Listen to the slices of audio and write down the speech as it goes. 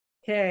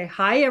Okay.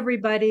 Hi,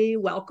 everybody.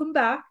 Welcome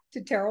back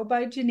to Tarot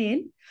by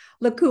Janine.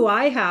 Look who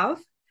I have.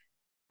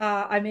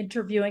 I'm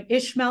interviewing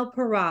Ishmael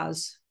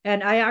Peraz,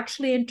 and I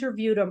actually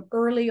interviewed him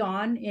early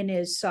on in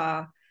his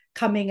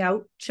coming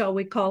out, shall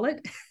we call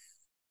it,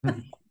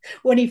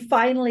 when he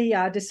finally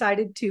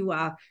decided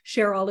to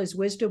share all his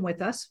wisdom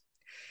with us.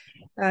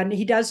 And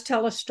he does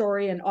tell a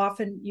story, and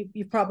often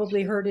you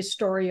probably heard his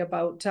story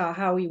about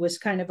how he was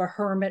kind of a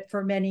hermit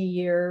for many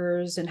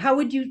years. And how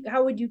would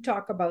you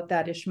talk about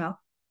that, Ishmael?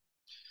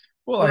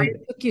 Well, Why I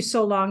it took you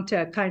so long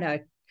to kind of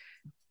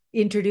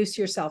introduce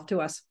yourself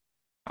to us?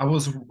 I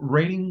was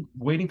waiting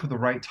for the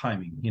right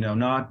timing.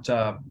 Not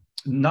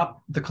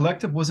the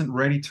collective wasn't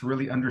ready to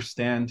really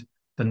understand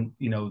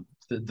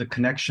the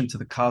connection to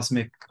the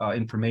cosmic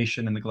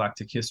information and the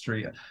galactic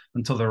history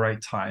until the right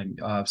time.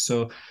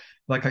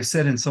 Like I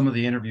said in some of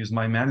the interviews,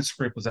 my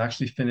manuscript was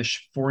actually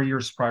finished 4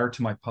 years prior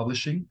to my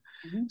publishing.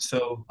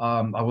 Mhm.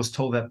 I was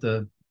told that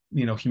the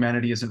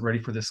humanity isn't ready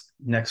for this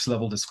next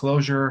level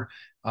disclosure,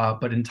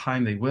 but in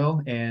time they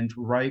will. And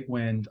right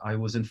when I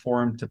was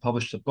informed to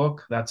publish the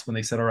book, that's when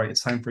they said, all right,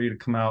 it's time for you to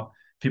come out.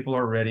 People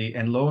are ready.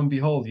 And lo and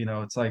behold,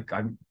 it's like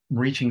I'm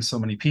reaching so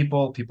many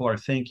people. People are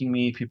thanking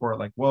me. People are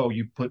like, whoa,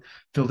 you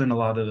filled in a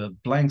lot of the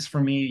blanks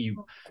for me.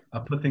 You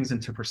put things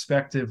into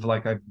perspective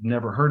like I've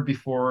never heard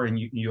before. And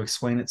you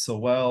explain it so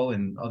well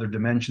in other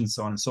dimensions,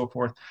 so on and so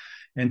forth.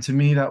 And to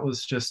me, that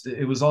was just,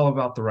 it was all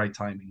about the right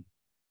timing.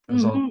 It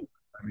was all, Mhm.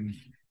 I mean,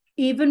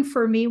 Even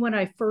for me, when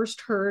I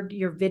first heard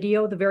your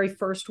video, the very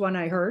first one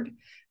I heard,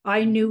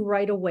 I knew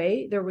right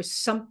away there was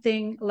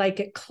something like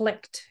it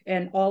clicked,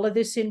 and all of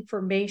this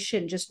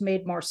information just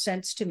made more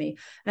sense to me.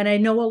 And I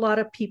know a lot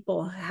of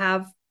people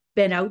have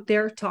been out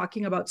there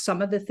talking about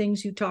some of the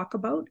things you talk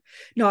about,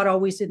 not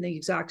always in the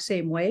exact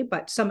same way,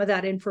 but some of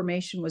that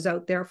information was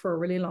out there for a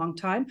really long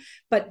time.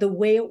 But the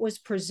way it was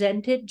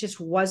presented just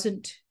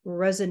wasn't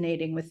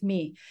resonating with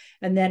me.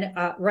 And then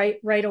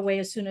right away,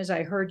 as soon as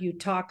I heard you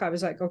talk, I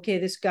was like, okay,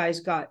 this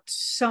guy's got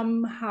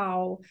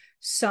somehow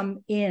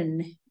some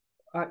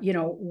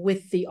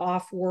with the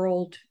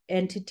off-world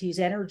entities,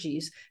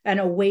 energies, and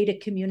a way to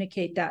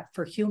communicate that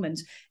for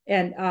humans.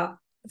 And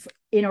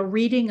in a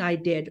reading I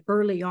did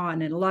early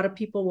on, and a lot of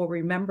people will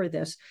remember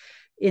this,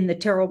 in the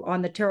tarot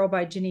on the Tarot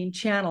by Janine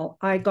channel,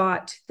 I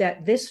got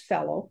that this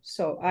fellow,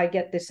 so I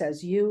get this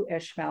as you,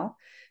 Ishmael.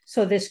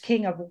 So this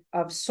king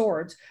of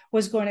swords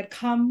was going to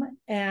come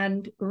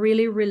and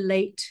really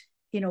relate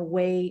in a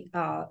way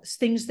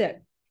things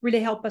that really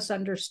help us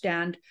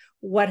understand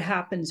what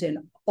happens in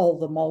all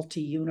the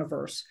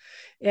multi-universe.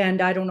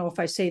 And I don't know if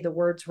I say the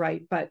words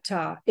right, but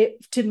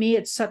it to me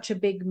it's such a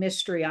big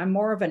mystery. I'm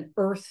more of an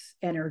earth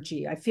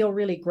energy. I feel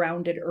really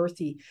grounded,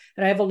 earthy,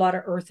 and I have a lot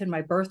of earth in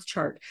my birth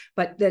chart.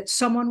 But that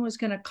someone was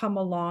going to come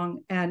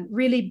along and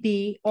really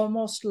be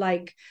almost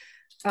like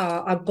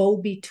a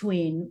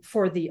go-between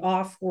for the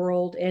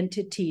off-world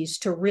entities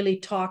to really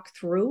talk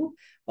through,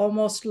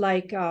 almost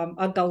like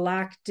a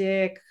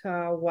galactic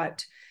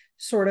what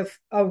sort of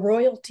a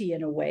royalty.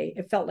 In a way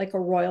it felt like a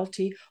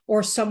royalty,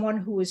 or someone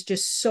who was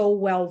just so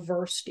well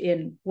versed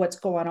in what's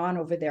going on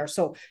over there,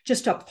 so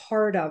just a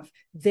part of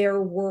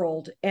their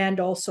world, and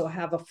also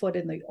have a foot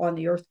in the on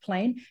the earth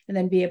plane, and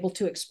then be able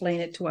to explain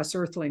it to us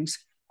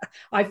earthlings.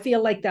 I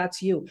feel like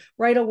that's you.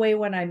 Right away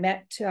when I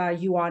met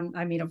you on,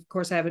 I mean, of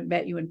course, I haven't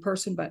met you in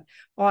person, but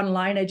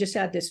online, I just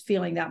had this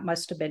feeling that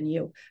must have been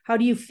you. How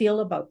do you feel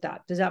about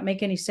that? Does that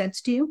make any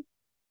sense to you?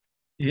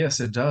 yes,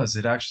 it does.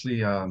 It actually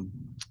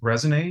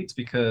resonates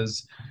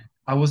because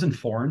I was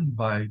informed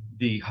by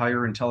the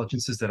higher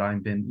intelligences that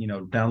I've been,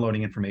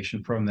 downloading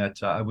information from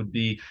that I would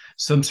be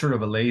some sort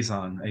of a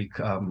liaison, a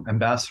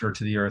ambassador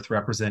to the Earth,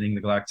 representing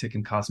the galactic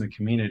and cosmic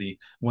community.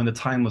 When the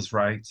time was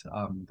right,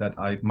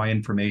 that my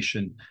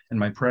information and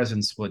my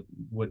presence would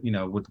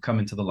come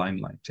into the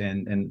limelight,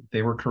 and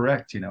they were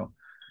correct.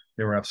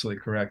 They were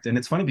absolutely correct. And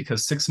it's funny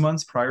because 6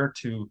 months prior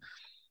to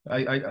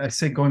I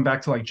say going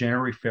back to like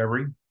January,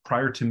 February,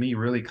 prior to me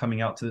really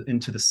coming out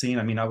into the scene.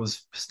 I mean, I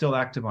was still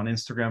active on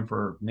Instagram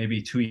for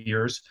maybe 2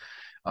 years,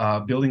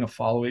 building a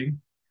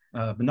following,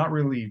 but not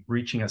really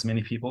reaching as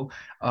many people.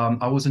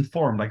 I was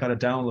informed. I got a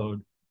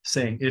download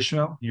saying,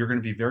 Ishmael, you're going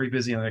to be very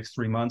busy in the next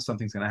 3 months.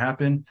 Something's going to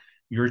happen.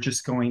 You're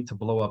just going to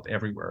blow up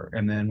everywhere.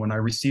 And then when I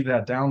received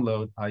that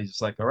download, I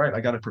was like, all right,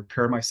 I got to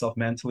prepare myself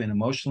mentally and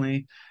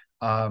emotionally,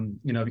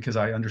 because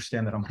I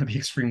understand that I'm going to be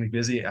extremely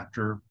busy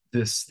after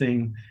this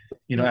thing,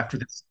 Yeah.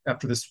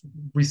 after this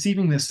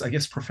receiving this, I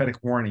guess, prophetic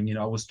warning.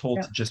 I was told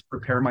Yeah. to just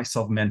prepare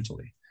myself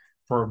mentally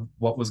for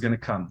what was going to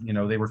come.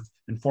 They were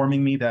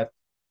informing me that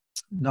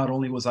not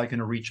only was I going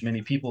to reach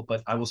many people,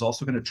 but I was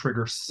also going to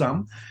trigger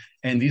some.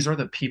 And these are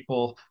the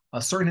people,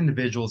 certain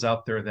individuals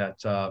out there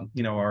that,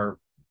 are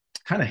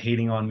kind of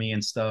hating on me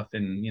and stuff,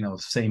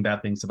 and saying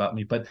bad things about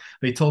me. But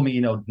they told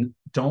me,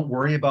 don't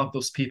worry about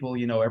those people.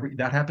 Every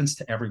that happens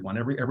to everyone.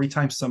 Every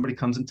time somebody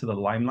comes into the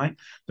limelight,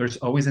 there's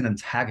always an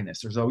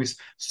antagonist. There's always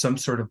some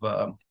sort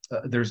of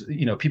there's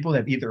people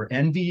that either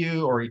envy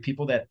you, or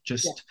people that Yeah.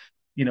 just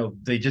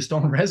they just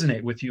don't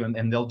resonate with you,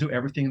 and they'll do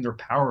everything in their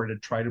power to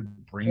try to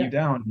bring you Yeah.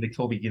 down. And they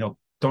told me,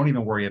 don't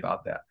even worry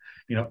about that.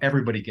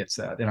 everybody gets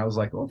that. And I was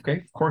like, okay,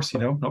 of course,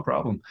 no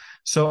problem.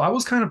 So I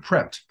was kind of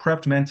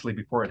prepped mentally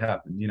before it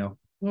happened.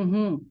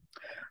 Mm-hmm.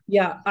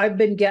 Yeah, I've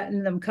been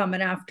getting them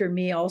coming after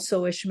me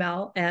also,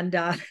 Ishmael. And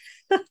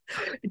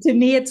to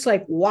me, it's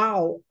like,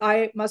 wow,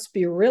 I must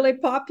be really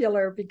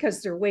popular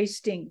because they're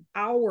wasting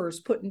hours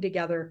putting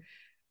together,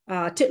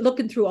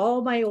 looking through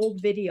all my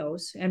old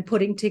videos and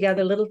putting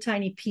together little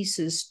tiny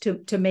pieces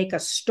to make a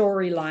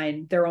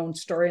storyline, their own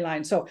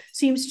storyline. So it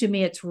seems to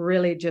me it's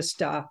really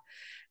just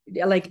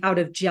like out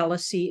of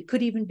jealousy. It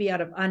could even be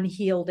out of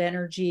unhealed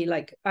energy.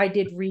 Like I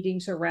did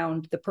readings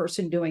around the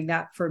person doing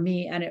that for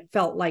me, and it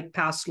felt like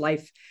past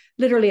life,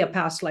 literally a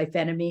past life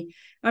enemy.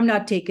 I'm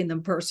not taking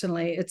them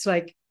personally. It's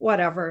like,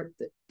 whatever,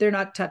 they're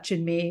not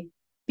touching me.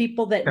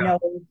 People that Yeah. know,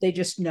 they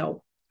just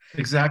know.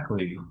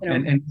 Exactly. You know?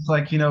 And it's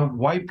like,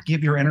 why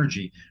give your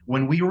energy?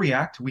 When we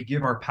react, we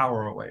give our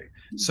power away.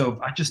 So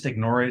I just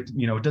ignore it.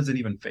 It doesn't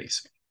even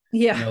face me.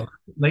 Yeah.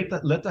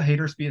 Let the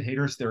haters be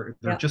haters. They're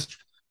Yeah. just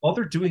all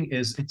they're doing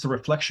is it's a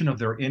reflection of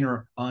their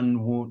inner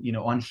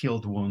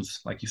unhealed wounds,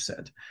 like you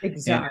said. And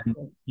Exactly.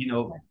 you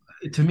know,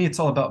 to me, it's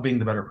all about being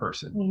the better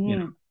person,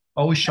 Mm-hmm.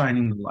 always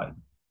shining the light.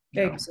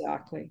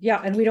 Exactly.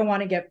 Yeah. And we don't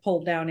want to get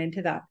pulled down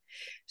into that.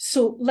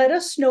 So let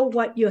us know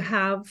what you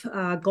have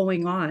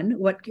going on.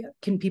 What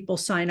can people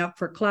sign up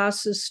for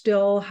classes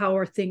still? How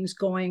are things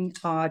going?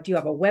 Do you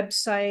have a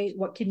website?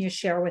 What can you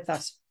share with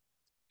us?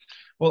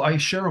 Well, I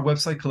share a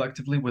website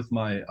collectively with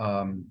my,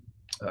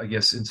 I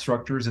guess,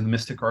 instructors in the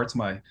Mystic Arts,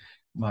 my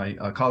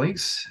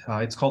colleagues.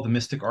 It's called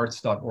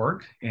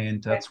themysticarts.org, and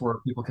Okay. that's where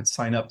people can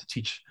sign up to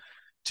teach,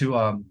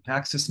 to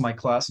access my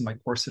class and my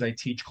course that I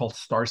teach called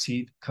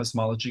Starseed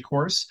Cosmology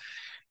course.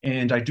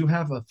 And I do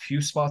have a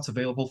few spots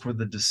available for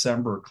the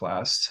December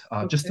class,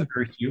 just Okay. a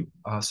very few.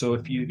 So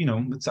if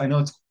I know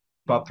it's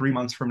about 3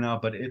 months from now,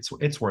 but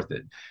it's worth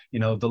it.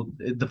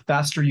 The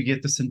faster you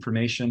get this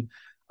information,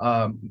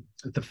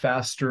 the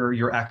faster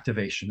your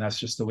activation. That's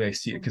just the way I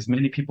see it. Because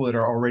many people that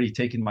are already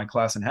taking my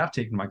class and have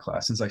taken my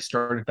class since I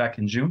started back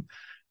in June,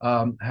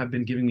 have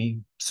been giving me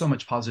so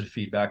much positive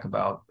feedback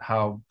about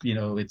how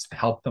it's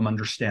helped them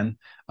understand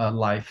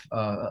life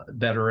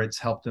better. It's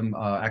helped them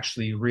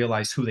actually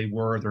realize who they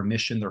were, their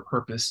mission, their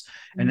purpose.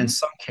 And in Mm-hmm.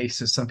 some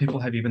cases, some people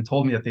have even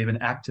told me that they've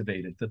been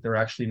activated, that they're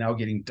actually now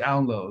getting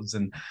downloads,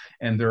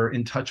 and they're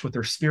in touch with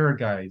their spirit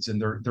guides, and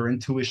their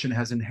intuition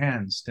has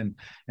enhanced.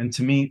 And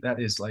to me,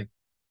 that is like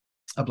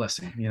a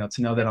blessing,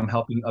 to know that I'm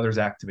helping others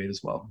activate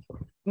as well.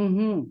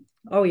 Mm-hmm.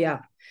 Oh, yeah.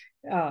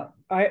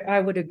 I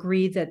would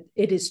agree that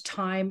it is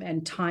time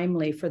and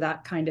timely for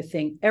that kind of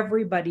thing.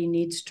 Everybody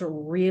needs to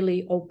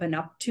really open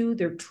up to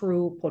their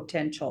true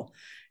potential.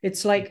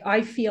 It's like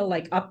I feel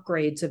like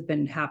upgrades have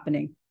been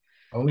happening.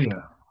 Oh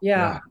yeah,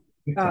 Yeah. yeah.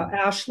 Big time.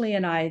 Ashley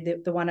and I,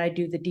 the one I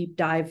do the deep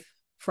dive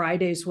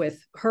Fridays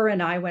with, her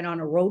and I went on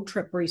a road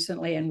trip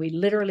recently, and we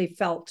literally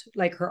felt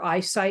like her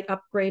eyesight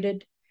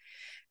upgraded,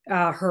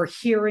 her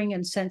hearing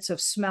and sense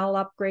of smell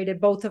upgraded.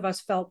 Both of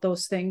us felt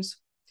those things.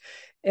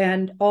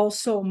 And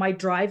also my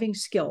driving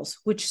skills,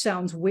 which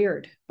sounds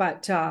weird,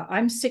 but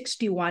I'm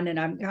 61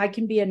 and I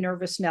can be a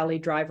nervous Nelly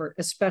driver,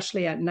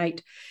 especially at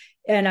night.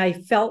 And I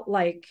felt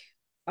like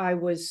I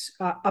was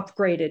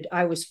upgraded.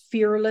 I was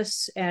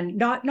fearless and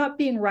not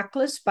being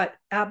reckless, but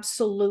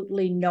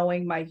absolutely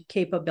knowing my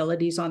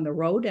capabilities on the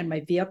road, and my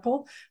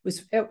vehicle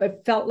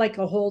it felt like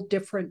a whole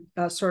different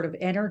sort of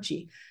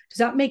energy. Does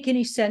that make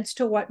any sense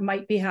to what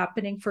might be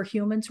happening for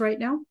humans right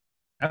now?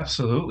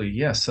 Absolutely,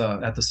 yes.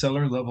 At the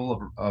cellular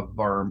level of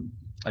our,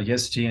 I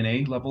guess,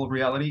 DNA level of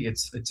reality,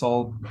 it's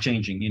all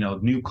changing.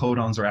 New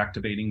codons are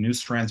activating, new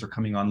strands are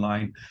coming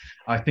online.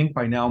 I think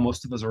by now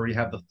most of us already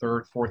have the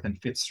third, fourth, and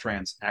fifth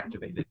strands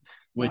activated,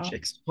 which Wow.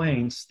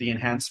 explains the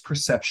enhanced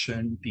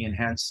perception, the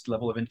enhanced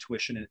level of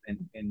intuition,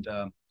 and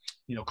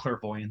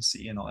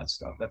clairvoyancy and all that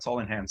stuff. That's all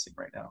enhancing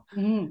right now.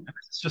 Mm-hmm.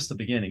 It's just the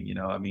beginning.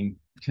 I mean,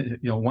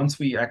 once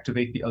we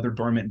activate the other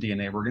dormant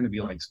DNA, we're going to be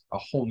like a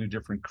whole new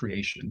different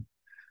creation,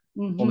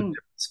 whole new Mm-hmm. different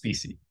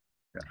species,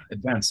 yeah,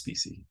 advanced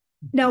species.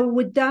 Now,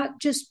 would that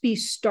just be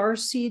star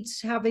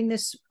seeds having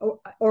this,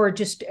 or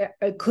just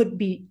it could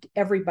be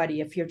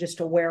everybody if you're just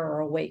aware or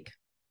awake?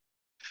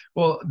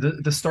 Well,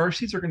 the star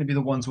seeds are going to be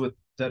the ones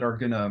that are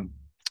going to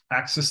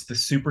access the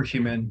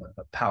superhuman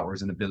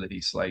powers and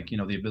abilities, like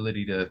the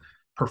ability to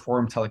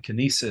perform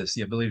telekinesis,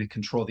 the ability to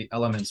control the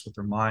elements with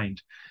their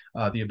mind,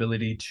 the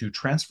ability to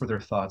transfer their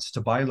thoughts,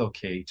 to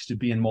bilocate, to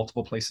be in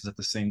multiple places at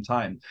the same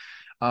time,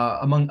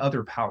 among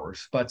other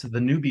powers. But the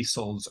newbie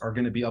souls are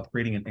going to be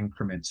upgrading in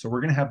increments. So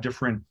we're going to have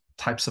different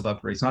types of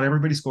upgrades. Not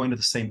everybody's going to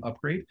the same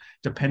upgrade,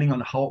 depending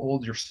on how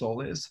old your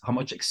soul is, how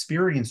much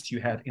experience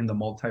you had in the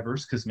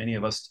multiverse, because many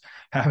of us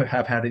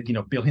have had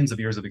billions of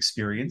years of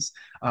experience,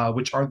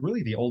 which are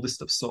really the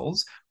oldest of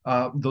souls.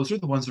 Those are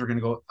the ones that are going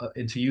to go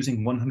into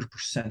using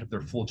 100% of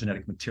their full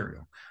genetic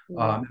material.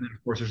 Wow. And then,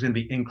 of course, there's going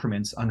to be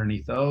increments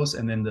underneath those.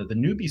 And then the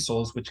newbie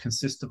souls, which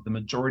consist of the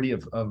majority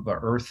of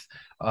Earth,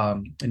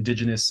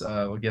 indigenous,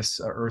 I guess,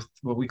 Earth,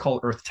 what we call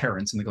Earth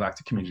Terrans in the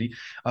galactic community,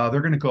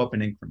 they're going to go up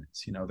in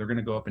increments. They're going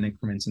to go up in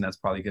increments, and that's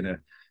probably going to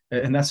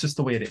And that's just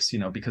the way it is,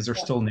 because they're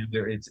still new.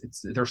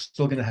 They're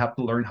still going to have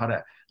to learn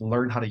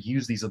how to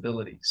use these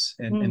abilities,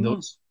 and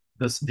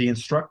Mm-hmm. the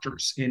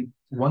instructors in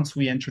once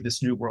we enter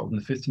this new world in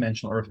the fifth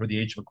dimensional Earth or the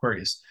age of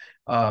Aquarius,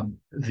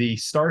 the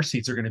star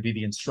seeds are going to be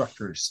the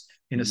instructors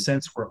in a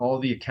sense, where all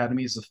the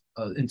academies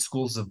of in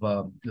schools of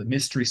the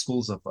mystery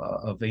schools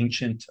of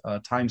ancient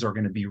times are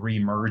going to be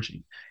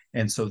re-emerging.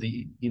 And so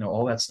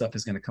all that stuff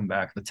is going to come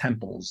back. The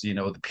temples,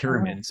 the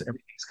pyramids,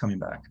 everything's coming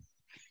back.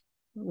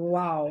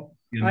 Wow.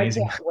 I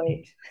Amazing. can't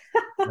wait.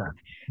 Yeah.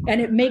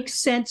 And it makes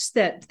sense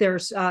that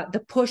there's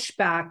the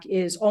pushback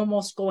is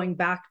almost going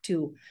back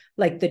to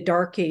like the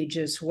dark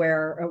ages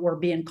where we're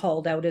being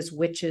called out as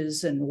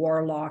witches and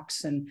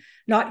warlocks, and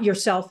not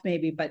yourself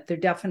maybe, but they're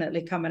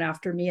definitely coming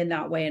after me in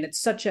that way. And it's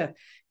such a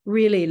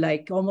really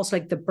like almost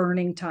like the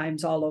burning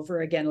times all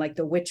over again, like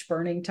the witch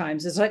burning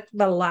times. It's like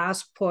the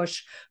last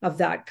push of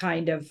that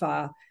kind of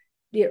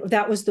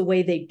that was the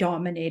way they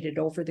dominated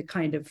over the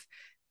kind of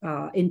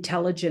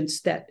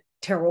intelligence that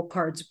tarot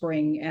cards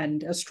bring,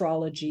 and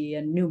astrology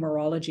and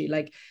numerology.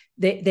 Like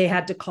they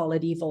had to call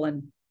it evil,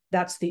 and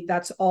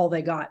that's all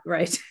they got,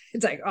 right?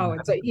 It's like, oh,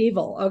 it's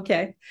evil.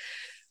 Okay.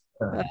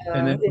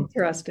 And then,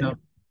 Interesting.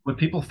 what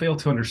people fail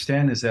to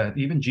understand is that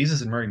even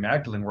Jesus and Mary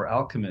Magdalene were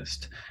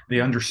alchemists. They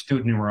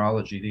understood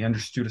numerology. They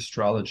understood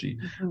astrology.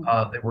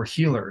 They were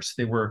healers.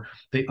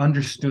 They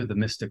understood the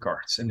mystic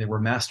arts, and they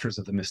were masters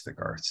of the mystic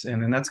arts.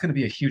 And that's going to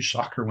be a huge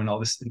shocker when all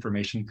this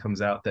information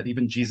comes out, that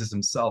even Jesus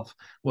himself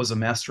was a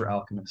master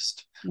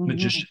alchemist,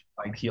 magician,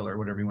 healer,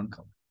 whatever you want to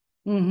call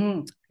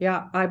it.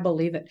 Yeah, I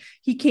believe it.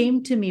 He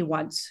came to me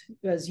once,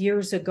 it was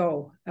years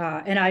ago,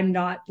 and I'm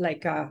not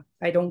like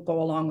I don't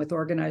go along with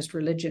organized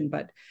religion,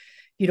 but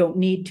you don't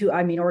need to.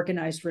 I mean,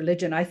 organized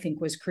religion, I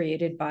think, was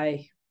created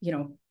by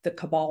the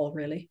cabal,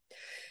 really.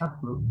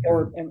 Absolutely.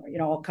 Or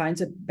all kinds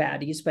of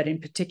baddies, but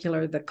in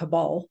particular the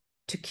cabal,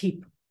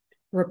 to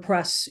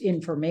repress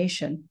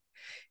information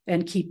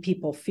and keep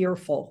people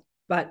fearful.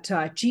 But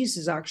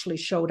Jesus actually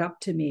showed up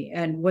to me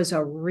and it was in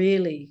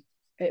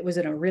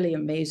a really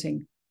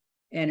amazing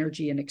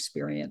energy and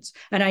experience.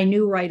 And I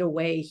knew right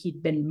away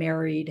he'd been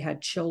married,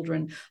 had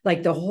children,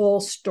 like the whole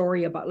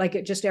story about, like,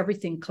 it just,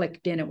 everything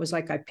clicked in. It was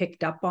like I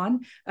picked up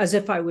on, as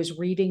if I was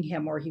reading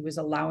him, or he was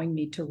allowing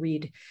me to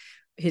read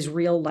his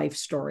real life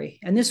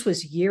story. And this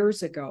was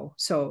years ago.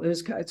 So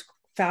it's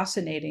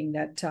fascinating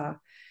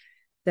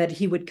that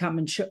he would come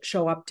and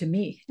show up to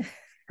me.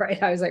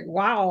 Right. I was like,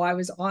 wow, I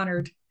was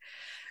honored.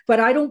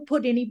 But I don't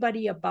put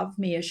anybody above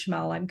me,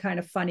 Ishmael. I'm kind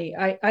of funny.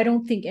 I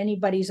don't think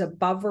anybody's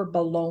above or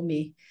below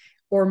me,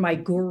 or my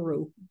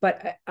guru,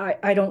 but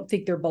I don't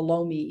think they're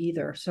below me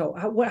either. So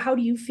how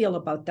do you feel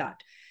about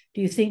that?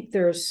 Do you think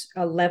there's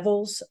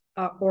levels,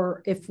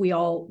 or if we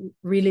all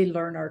really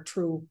learn our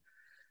true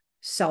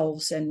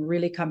selves and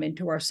really come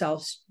into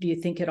ourselves, do you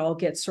think it all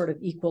gets sort of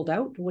equaled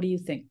out? What do you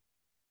think?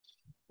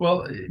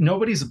 Well,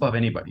 nobody's above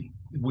anybody.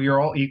 We are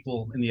all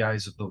equal in the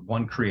eyes of the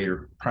one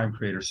creator, prime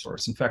creator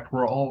source. In fact,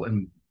 we're all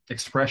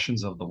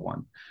expressions of the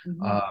one.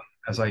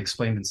 As I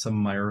explained in some of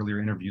my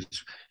earlier interviews,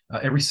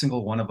 every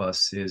single one of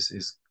us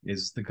is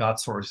the God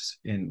source.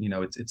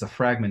 It's a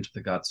fragment of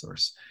the God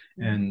source,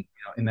 and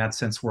in that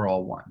sense, we're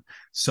all one.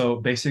 So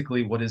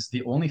basically, what is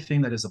the only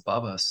thing that is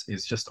above us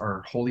is just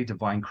our holy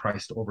divine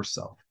Christ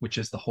overself, which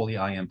is the holy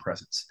I am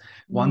presence.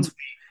 Once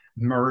we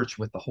merge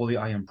with the holy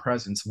I am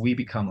presence, we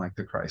become like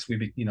the Christ.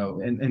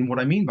 And what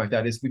I mean by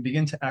that is we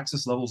begin to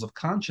access levels of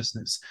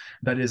consciousness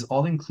that is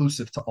all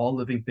inclusive to all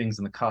living things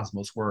in the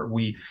cosmos, where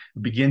we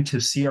begin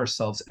to see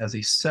ourselves as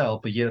a cell,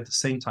 but yet at the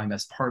same time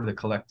as part of the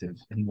collective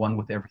and one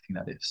with everything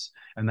that is.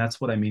 And that's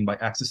what I mean by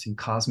accessing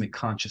cosmic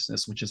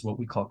consciousness, which is what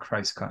we call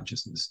Christ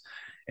consciousness.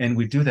 And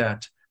we do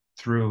that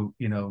through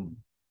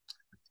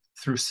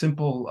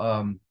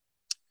simple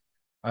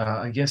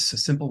I guess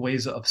simple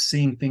ways of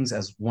seeing things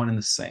as one and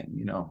the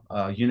same,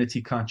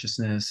 unity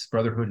consciousness,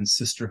 brotherhood and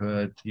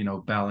sisterhood,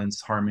 balance,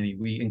 harmony.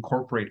 We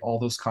incorporate all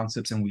those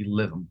concepts and we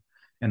live them.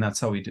 And that's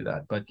how we do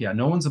that. But yeah,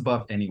 no one's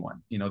above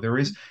anyone. There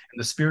is, in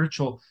the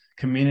spiritual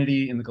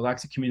community, in the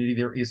galactic community,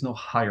 there is no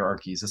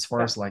hierarchies as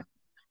far as like,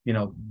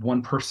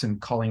 one person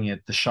calling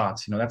it the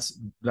shots.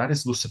 That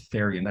is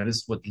Luciferian. That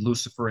is what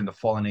Lucifer and the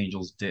fallen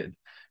angels did.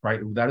 Right,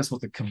 that is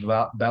what the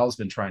Cabal's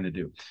been trying to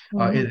do.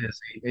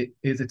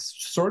 It's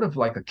sort of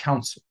like a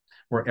council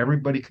where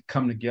everybody could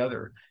come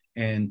together,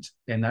 and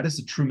that is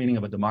the true meaning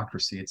of a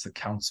democracy. It's a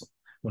council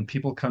when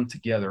people come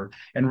together,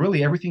 and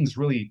really everything's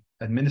really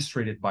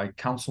administrated by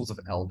councils of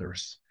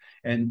elders.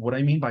 And what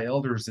I mean by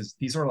elders is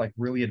these are like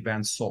really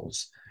advanced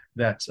souls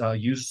that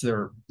use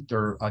their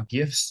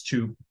gifts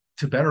to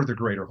better the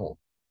greater whole.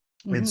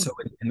 And so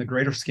in the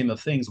greater scheme of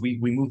things, we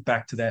move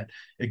back to that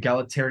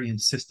egalitarian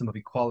system of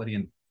equality,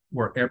 and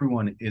where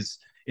everyone is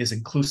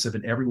inclusive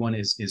and everyone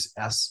is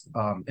as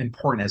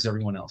important as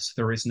everyone else.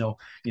 There is no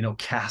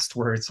caste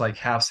where it's like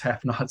haves,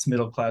 have-nots,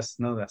 middle class,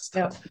 none of that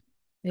stuff.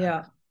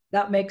 Yeah,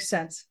 that makes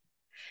sense.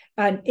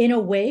 And in a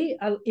way,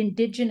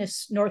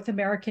 North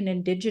American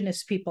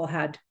indigenous people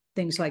had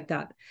things like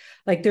that.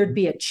 Like there'd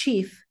be a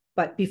chief,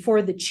 But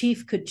before the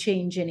chief could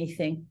change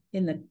anything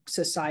in the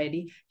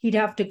society, he'd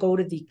have to go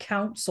to the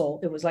council.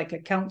 It was like a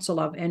council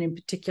of, and in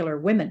particular,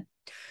 women.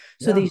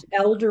 So Yeah. these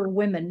elder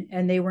women,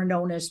 and they were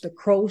known as the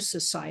Crow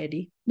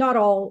Society. Not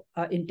all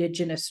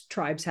indigenous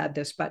tribes had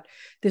this, but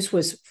this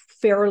was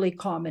fairly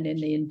common in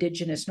the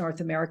indigenous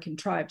North American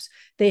tribes.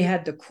 They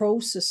had the Crow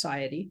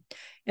Society,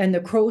 and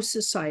the Crow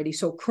Society.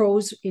 So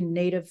crows in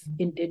native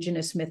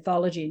indigenous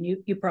mythology,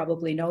 and you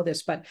probably know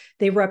this, but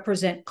they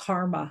represent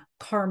karma,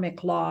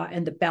 karmic law,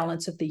 and the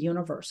balance of the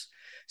universe.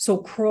 So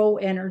crow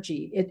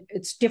energy,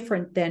 it's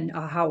different than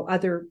how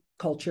other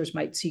cultures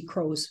might see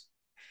crows,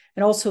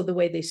 and also the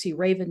way they see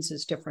ravens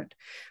is different.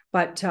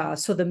 But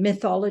so the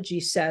mythology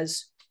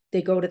says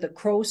they go to the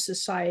Crow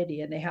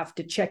Society and they have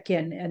to check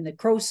in, and the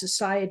Crow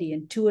Society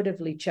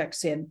intuitively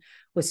checks in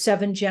with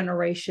 7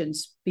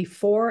 generations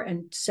before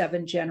and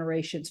 7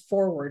 generations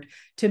forward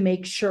to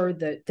make sure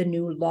that the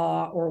new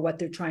law or what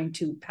they're trying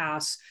to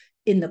pass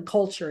in the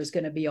culture is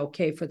going to be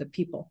okay for the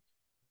people.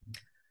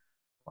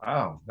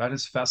 Wow, that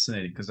is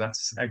fascinating because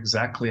that's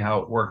exactly how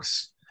it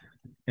works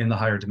in the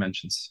higher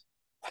dimensions.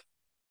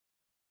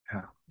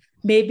 Yeah.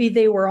 Maybe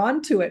they were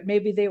onto it.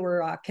 Maybe they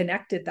were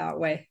connected that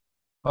way.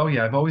 Oh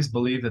yeah, I've always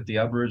believed that the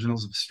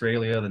Aboriginals of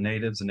Australia, the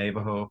natives, the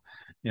Navajo,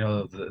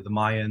 the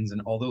Mayans, and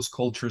all those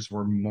cultures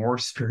were more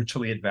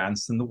spiritually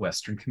advanced than the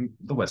Western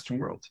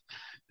world,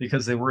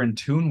 because they were in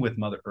tune with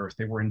Mother Earth.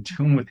 They were in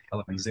tune with the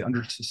elements. They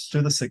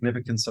understood the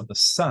significance of the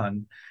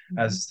sun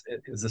as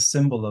a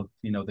symbol of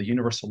the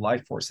universal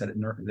life force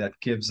that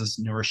gives us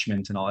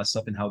nourishment and all that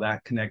stuff, and how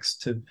that connects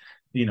to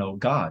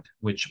God,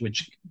 which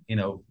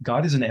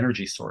God is an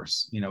energy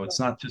source. It's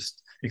not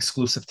just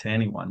exclusive to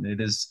anyone.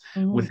 It is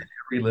within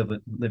every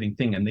living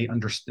thing, and they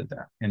understood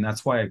that, and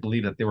that's why I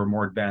believe that they were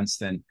more advanced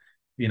than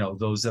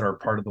those that are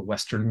part of the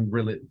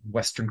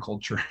Western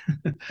culture.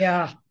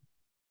 Yeah,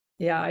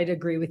 I'd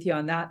agree with you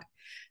on that.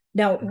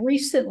 Now,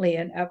 recently,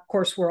 and of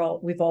course,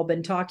 we've all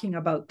been talking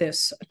about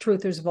this.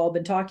 Truthers have all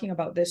been talking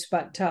about this,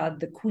 but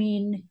the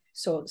Queen,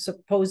 so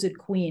supposed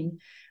Queen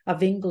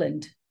of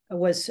England,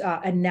 was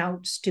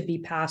announced to be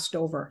passed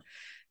over.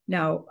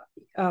 Now,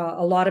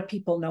 a lot of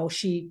people know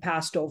she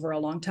passed over a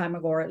long time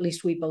ago, or at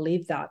least we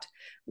believe that.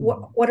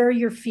 What are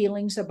your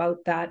feelings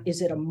about that?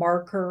 Is it a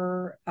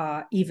marker,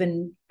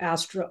 even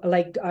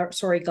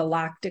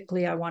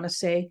galactically, I want to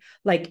say,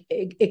 like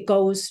it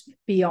goes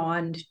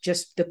beyond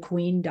just the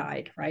Queen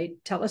died, right?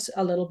 Tell us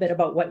a little bit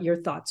about what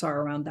your thoughts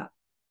are around that.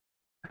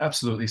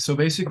 Absolutely. So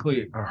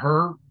basically,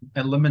 her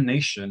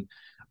elimination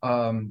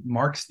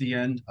marks the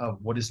end of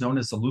what is known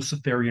as the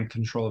Luciferian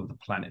control of the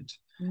planet.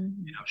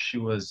 She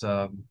was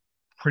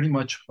pretty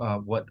much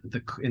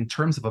in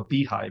terms of a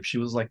beehive, she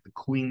was like the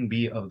queen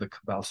bee of the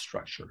cabal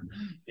structure.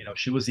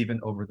 She was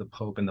even over the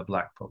Pope and the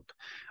Black Pope.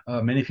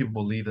 Many people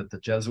believe that the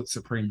Jesuit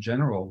Supreme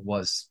General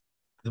was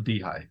the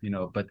beehive,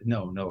 but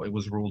no, it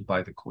was ruled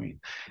by the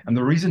queen. And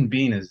the reason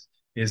being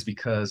is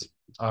because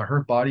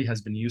her body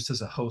has been used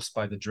as a host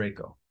by the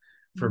Draco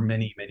for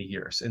many, many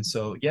years. And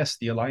so, yes,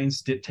 the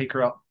Alliance did take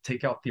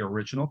out the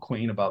original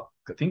queen about,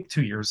 I think,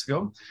 2 years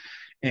ago.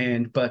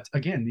 But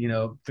again,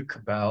 the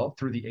cabal,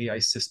 through the AI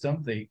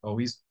system, they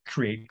always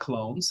create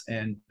clones,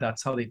 and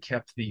that's how they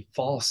kept the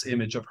false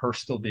image of her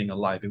still being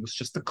alive. It was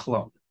just a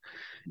clone.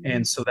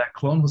 And so that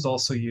clone was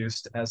also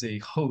used as a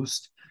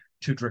host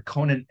to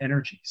draconian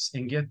energies.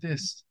 And get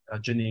this,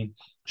 Janine,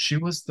 she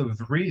was the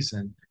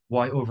reason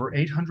why over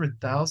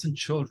 800,000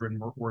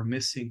 children were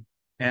missing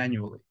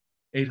annually.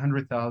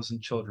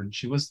 800,000 children.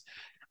 She was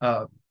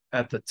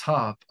at the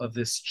top of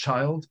this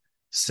child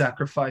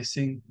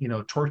sacrificing,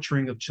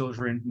 torturing of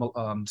children,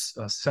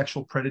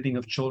 sexual predating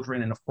of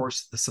children, and of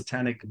course the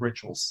satanic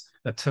rituals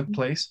that took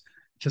place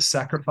to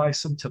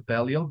sacrifice them to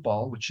Belial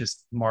Baal, which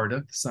is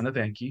Marduk, the son of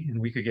Enki, and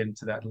we could get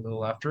into that a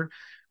little after.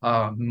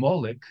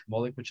 Moloch,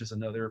 which is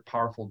another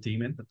powerful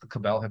demon that the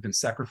Cabal have been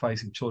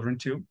sacrificing children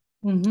to.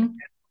 Of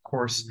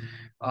course,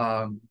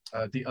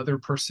 the other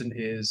person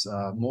is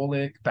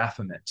Moloch,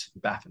 Baphomet.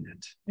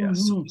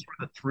 Yes, so those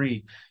were the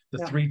three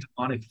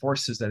demonic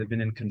forces that have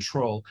been in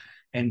control,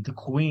 and the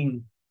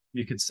queen,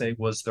 you could say,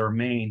 was their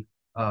main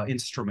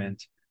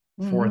instrument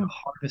for the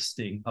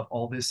harvesting of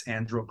all this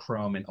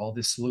androchrome and all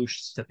this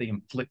solutions that they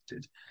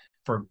inflicted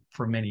for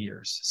many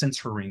years since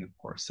her reign, of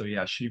course. So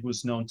yeah, she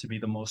was known to be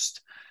the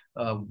most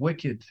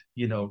wicked,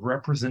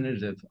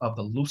 representative of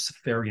the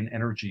Luciferian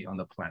energy on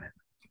the planet.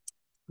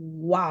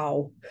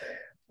 Wow.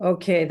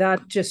 Okay,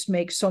 that just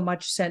makes so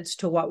much sense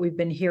to what we've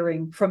been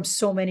hearing from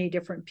so many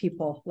different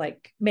people.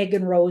 Like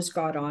Megan Rose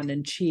got on,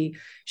 and she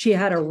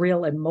had a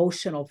real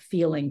emotional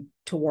feeling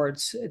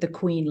towards the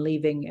Queen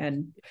leaving,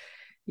 and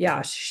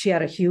yeah, she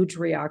had a huge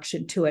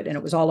reaction to it, and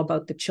it was all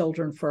about the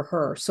children for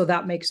her. So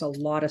that makes a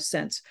lot of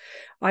sense.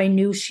 I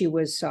knew she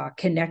was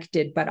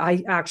connected, but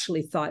I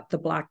actually thought the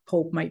Black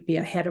Pope might be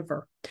ahead of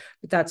her.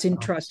 But that's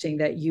interesting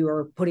that you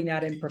are putting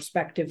that in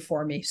perspective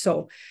for me.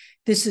 So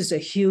this is a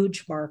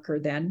huge marker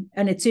then.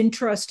 And it's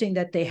interesting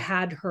that they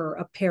had her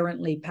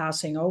apparently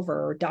passing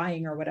over or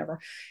dying or whatever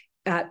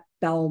at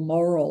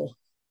Balmoral,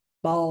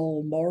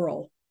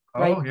 right?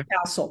 Oh, yeah.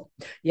 Castle.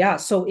 Yeah.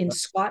 So in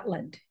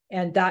Scotland.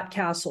 And that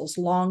castle's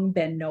long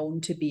been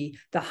known to be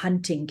the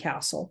hunting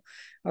castle.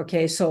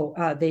 Okay, so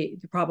they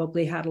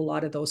probably had a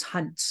lot of those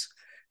hunts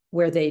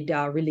where they'd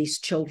release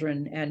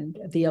children and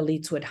the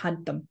elites would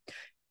hunt them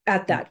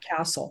at that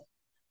castle.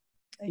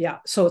 Yeah,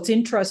 so it's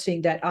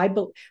interesting that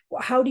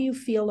how do you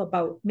feel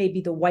about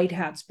maybe the White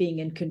Hats being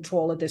in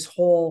control of this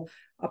whole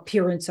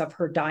appearance of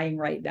her dying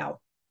right now?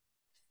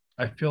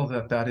 I feel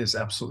that that is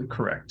absolutely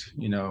correct.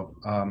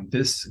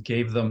 This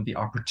gave them the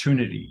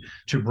opportunity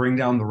to bring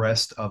down the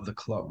rest of the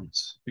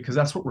clones, because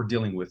that's what we're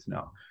dealing with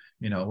now.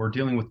 We're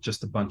dealing with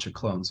just a bunch of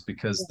clones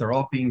because they're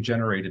all being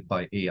generated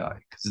by AI.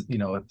 Because,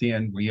 at the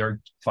end, we are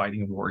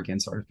fighting a war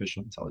against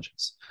artificial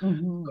intelligence.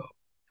 Mm-hmm.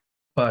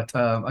 But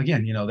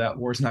again, that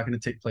war is not going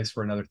to take place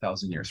for another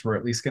 1,000 years. We're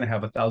at least going to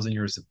have 1,000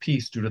 years of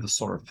peace due to the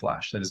solar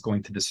flash that is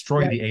going to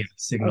destroy the AI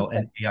signal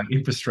and AI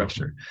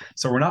infrastructure.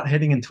 So we're not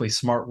heading into a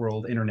smart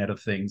world, Internet of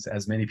Things,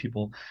 as many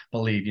people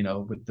believe.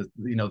 With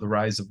the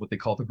rise of what they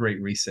call the Great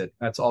Reset.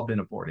 That's all been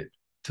aborted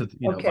by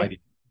the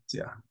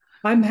yeah.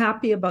 I'm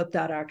happy about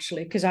that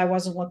actually, because I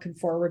wasn't looking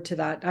forward to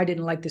that. I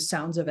didn't like the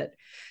sounds of it.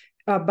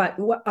 But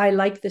I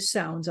like the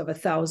sounds of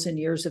 1,000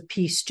 years of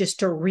peace just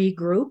to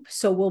regroup.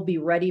 So we'll be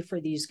ready for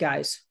these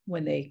guys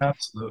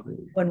Absolutely.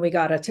 when we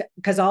got it,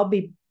 because I'll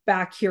be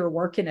back here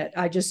working it.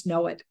 I just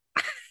know it.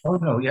 Oh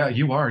no, yeah,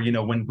 you are.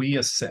 When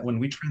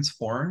we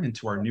transform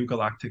into our new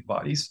galactic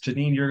bodies,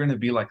 Janine, you're going to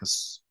be like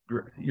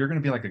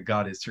a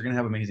goddess. You're going to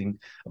have amazing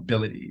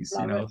abilities.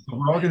 So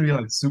we're all going to be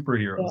like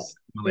superheroes.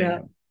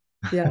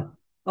 Yeah.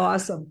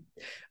 Awesome.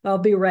 I'll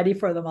be ready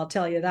for them. I'll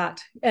tell you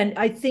that. And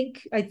I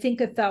think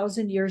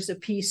 1,000 years of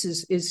peace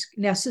is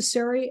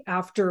necessary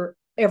after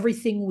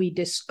everything we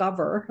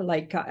discover,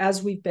 like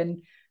as we've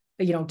been,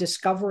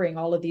 discovering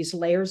all of these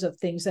layers of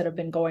things that have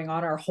been going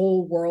on. Our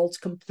whole world's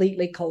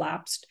completely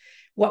collapsed.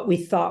 What we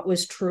thought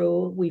was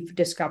true, we've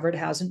discovered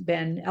hasn't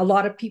been. A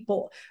lot of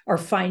people are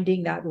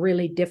finding that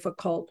really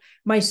difficult.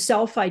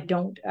 Myself, I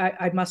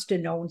must have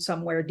known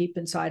somewhere deep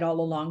inside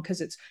all along,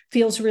 because it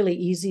feels really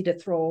easy to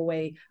throw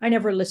away. I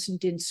never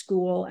listened in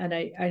school, and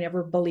I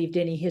never believed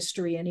any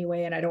history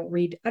anyway. And I don't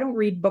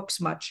read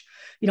books much.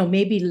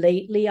 Maybe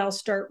lately I'll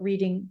start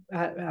reading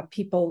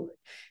people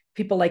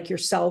like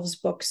yourselves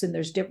books, and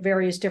there's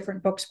various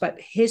different books, but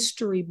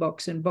history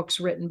books and books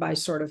written by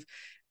sort of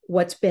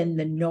what's been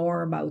the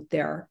norm out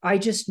there, I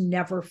just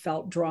never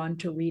felt drawn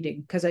to reading,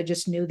 because I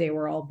just knew they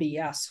were all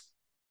BS.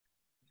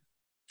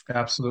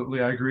 Absolutely,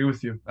 I agree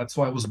with you. That's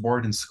why I was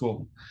bored in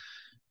school.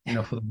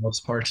 For the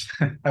most part,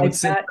 I would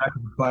sit back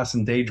in class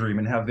and daydream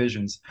and have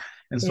visions,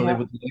 and so they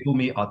would label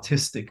me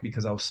autistic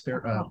because I was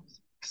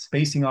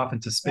spacing off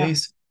into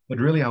space, but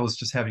really I was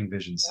just having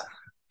visions.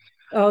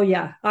 Oh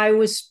yeah, I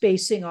was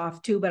spacing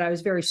off too, but I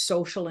was very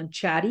social and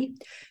chatty.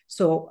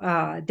 So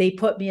they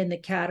put me in the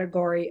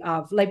category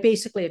of like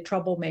basically a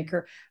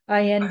troublemaker.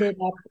 I ended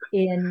up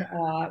in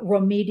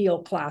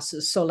remedial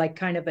classes, so like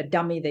kind of a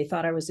dummy. They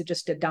thought I was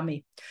just a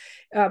dummy.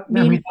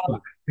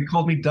 Meanwhile, they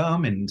called me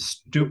dumb and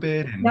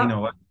stupid,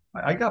 and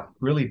I got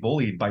really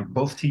bullied by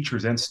both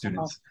teachers and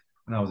students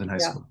when I was in high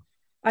school.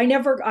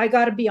 I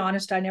got to be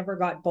honest, I never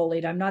got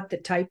bullied. I'm not the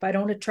type, I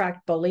don't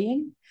attract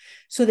bullying.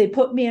 So they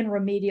put me in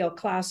remedial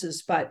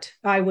classes, but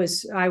I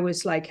was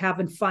like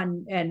having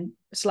fun and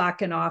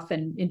slacking off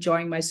and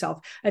enjoying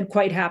myself, and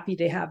quite happy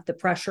to have the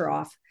pressure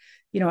off.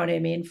 You know what I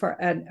mean?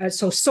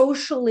 So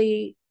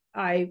socially,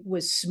 I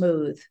was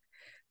smooth.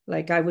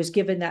 Like I was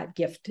given that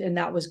gift, and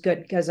that was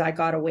good because I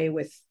got away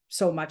with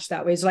so much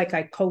that way. It's like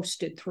I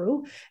coasted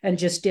through and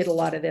just did a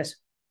lot of this.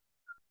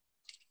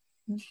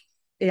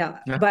 Yeah.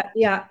 But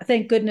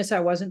thank goodness I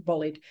wasn't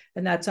bullied,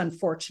 and that's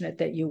unfortunate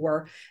that you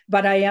were.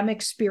 But I am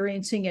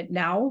experiencing it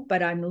now,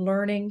 but I'm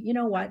learning,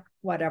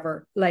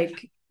 whatever,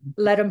 like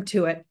let them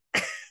to it.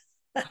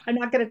 I'm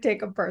not going to take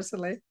them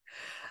personally.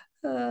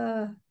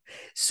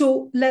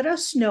 So let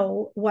us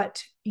know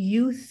what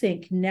you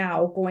think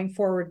now going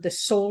forward the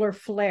solar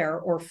flare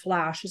or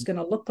flash is going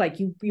to look like.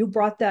 You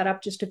brought that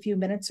up just a few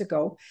minutes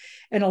ago,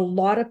 and a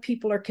lot of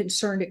people are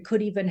concerned it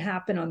could even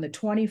happen on the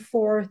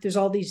 24th. There's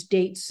all these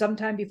dates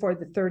sometime before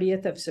the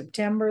 30th of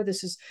September.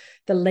 This is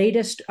the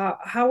latest.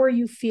 How are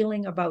you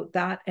feeling about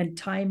that and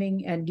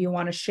timing, and do you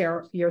want to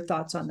share your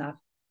thoughts on that?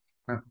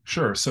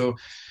 Sure. So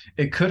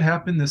it could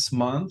happen this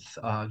month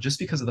just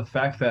because of the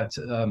fact that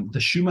the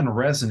Schumann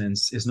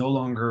resonance is no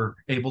longer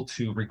able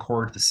to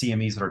record the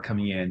CMEs that are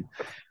coming in.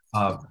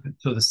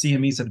 So the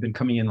CMEs that have been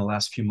coming in the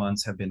last few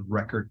months have been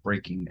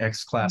record-breaking.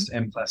 X-class,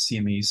 M-class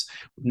CMEs.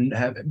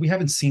 We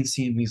haven't seen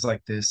CMEs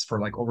like this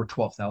for like over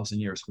 12,000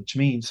 years, which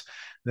means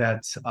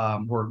that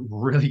we're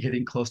really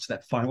getting close to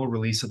that final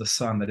release of the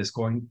sun that is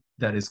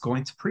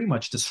going to pretty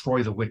much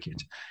destroy the wicked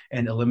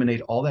and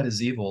eliminate all that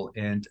is evil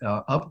and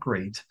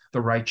upgrade the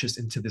righteous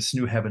into this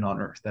new heaven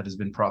on earth that has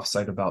been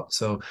prophesied about.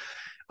 So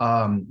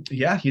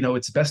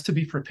it's best to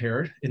be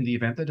prepared in the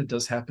event that it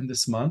does happen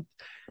this month.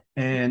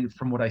 And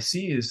from what I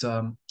see is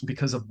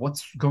because of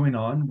what's going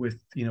on with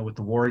the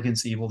war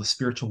against evil, the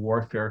spiritual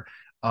warfare,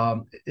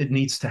 it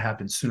needs to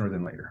happen sooner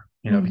than later.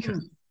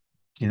 Because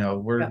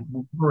we're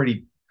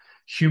already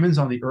humans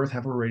on the earth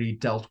have already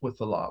dealt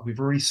with a lot. We've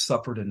already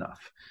suffered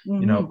enough. You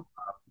Mm-hmm. know,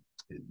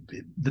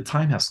 the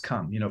time has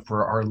come,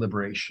 for our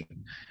liberation.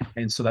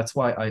 And so that's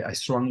why I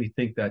strongly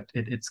think that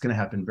it's going to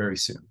happen very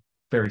soon.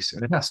 Very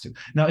soon. It has to.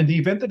 Now, in the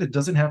event that it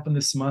doesn't happen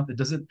this month, it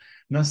doesn't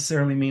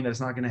necessarily mean that it's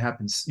not going to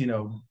happen.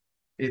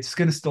 It's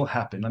going to still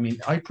happen. I mean,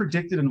 I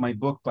predicted in my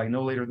book by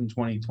no later than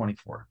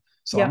 2024.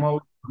 So Yeah. I'm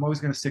always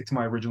going to stick to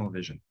my original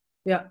vision.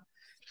 Yeah.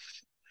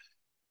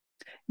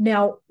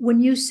 Now,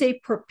 when you say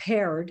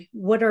prepared,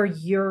 what are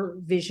your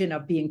vision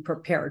of being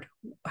prepared?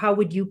 How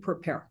would you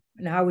prepare?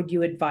 And how would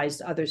you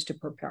advise others to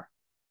prepare?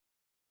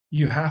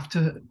 You have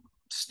to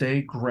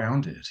stay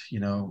grounded.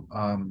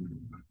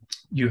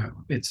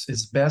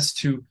 It's best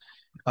to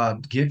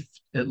give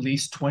at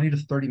least 20 to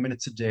 30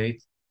 minutes a day,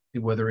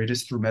 whether it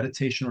is through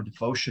meditation or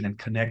devotion, and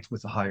connect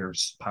with the higher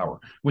power,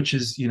 which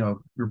is,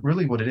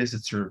 really what it is.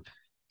 It's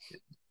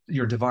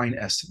your divine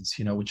essence,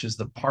 which is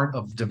the part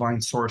of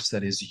divine source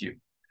that is you.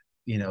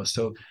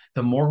 So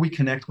the more we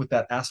connect with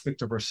that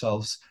aspect of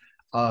ourselves,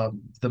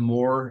 the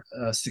more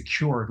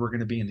secured we're going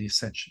to be in the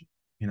ascension.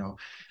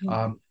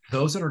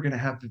 Those that are going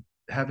to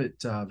have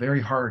it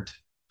very hard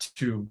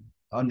to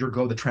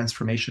undergo the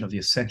transformation of the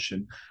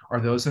ascension are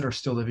those that are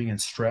still living in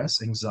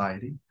stress,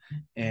 anxiety,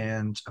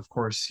 and of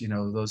course,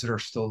 those that are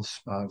still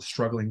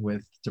struggling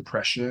with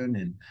depression,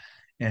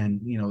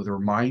 and their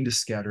mind is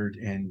scattered,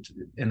 and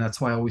that's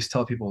why I always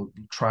tell people,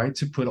 try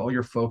to put all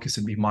your focus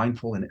and be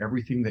mindful in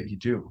everything that you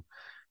do,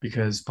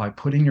 because by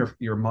putting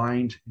your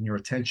mind and your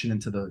attention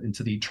into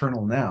the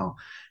eternal now,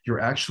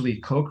 you're actually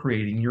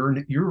co-creating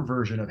your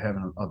version of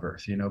heaven of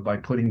earth, by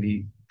putting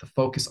the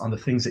focus on the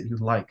things that you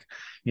like.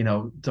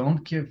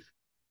 Don't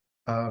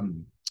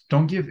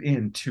give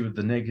in to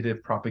the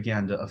negative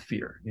propaganda of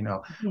fear.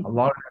 A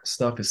lot of that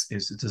stuff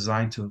is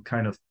designed to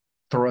kind of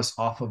throw us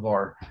off of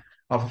our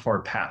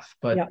path,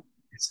 but Yeah.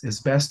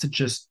 it's best to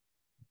just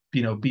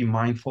be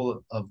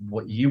mindful of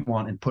what you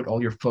want and put all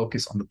your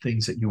focus on the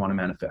things that you want to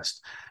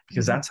manifest,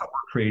 because that's how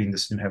we're creating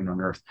this new heaven on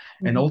earth.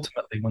 And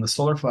ultimately, when the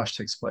solar flash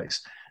takes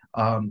place,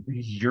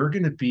 you're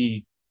going to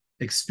be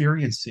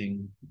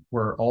experiencing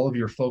where all of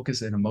your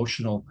focus and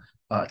emotional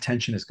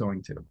attention is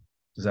going to.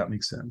 Does that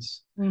make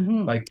sense?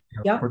 Like,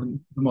 Yeah. for the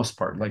most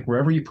part, like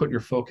wherever you put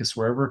your focus,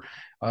 wherever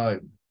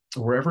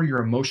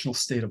your emotional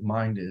state of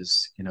mind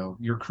is,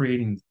 you're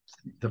creating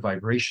the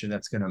vibration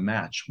that's going to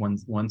match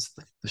once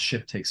the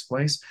shift takes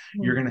place.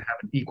 You're going to have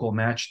an equal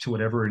match to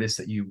whatever it is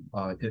that you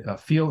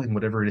feel, and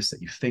whatever it is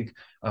that you think,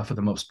 for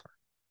the most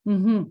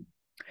part.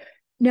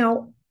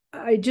 Now,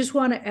 I just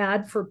want to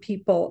add for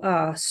people,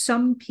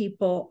 some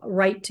people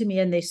write to me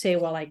and they say,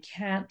 well, I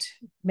can't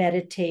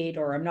meditate,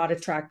 or I'm not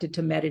attracted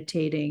to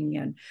meditating,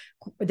 and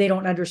they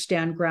don't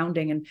understand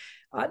grounding. And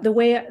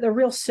the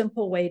real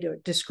simple way to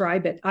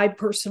describe it, I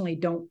personally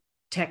don't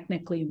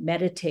technically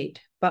meditate,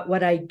 but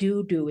what I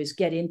do is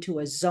get into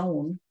a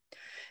zone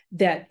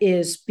that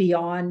is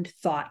beyond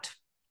thought,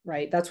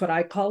 right? That's what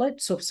I call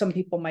it. So some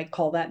people might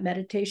call that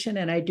meditation,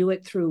 and I do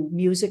it through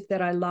music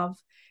that I love,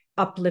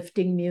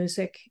 uplifting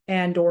music,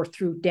 and or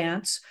through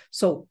dance.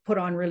 So put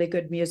on really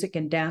good music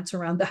and dance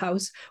around the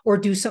house, or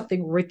do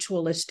something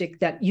ritualistic.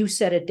 That you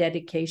said, a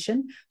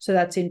dedication, so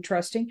that's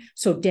interesting.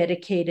 So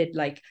dedicated,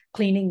 like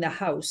cleaning the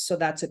house, so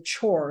that's a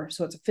chore,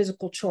 so it's a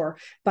physical chore,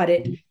 but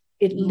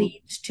it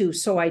leads to,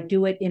 so I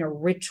do it in a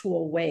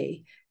ritual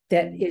way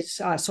that is,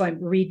 so I'm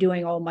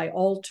redoing all my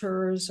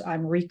altars,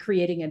 I'm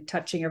recreating and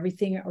touching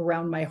everything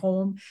around my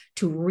home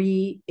to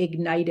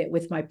reignite it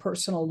with my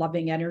personal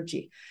loving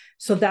energy.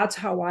 So that's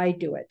how I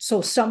do it. So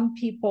some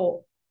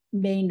people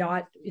may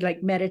not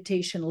like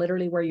meditation,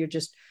 literally where you're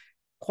just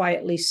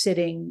quietly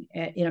sitting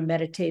in a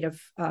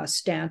meditative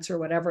stance or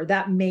whatever.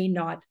 That may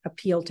not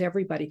appeal to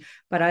everybody,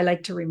 but I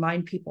like to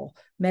remind people,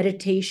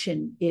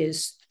 meditation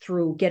is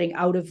through getting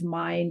out of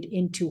mind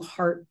into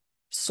heart,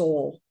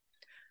 soul.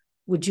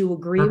 Would you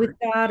agree with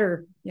that?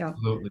 Or yeah?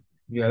 Absolutely.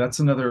 Yeah,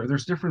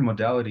 there's different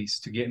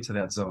modalities to get into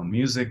that zone: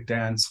 music,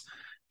 dance,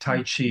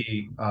 tai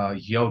chi,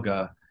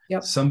 yoga.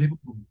 Yep. Some people,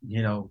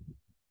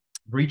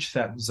 reach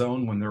that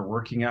zone when they're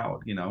working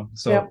out,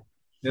 so Yep.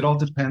 it all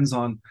depends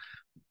on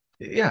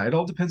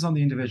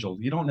the individual.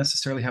 You don't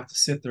necessarily have to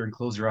sit there and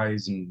close your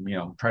eyes and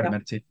try to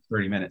meditate for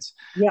 30 minutes.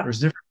 Yeah. There's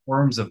different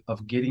forms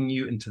of getting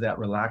you into that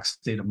relaxed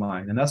state of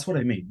mind, and that's what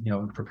I mean.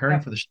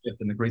 Preparing for the shift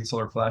and the great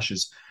solar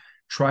flashes,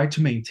 try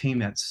to maintain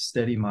that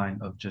steady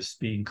mind of just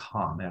being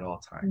calm at all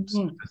times.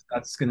 Because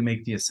that's going to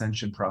make the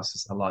ascension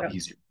process a lot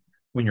easier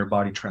when your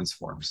body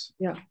transforms.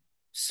 Yeah.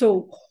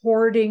 So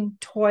hoarding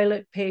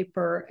toilet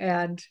paper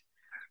and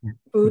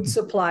food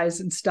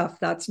supplies and stuff,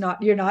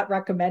 you're not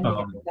recommending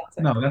it.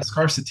 No, that's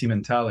scarcity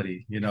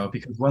mentality,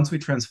 because once we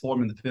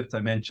transform in the fifth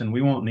dimension,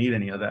 we won't need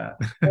any of that.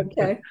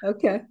 Okay.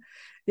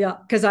 Yeah,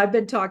 because I've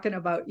been talking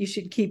about you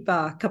should keep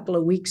a couple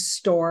of weeks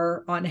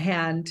store on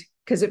hand,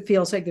 because it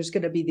feels like there's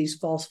going to be these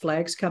false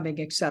flags coming,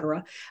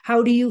 etc.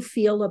 How do you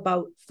feel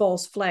about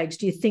false flags?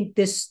 Do you think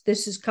this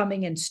is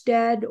coming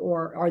instead,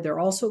 or are there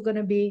also going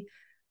to be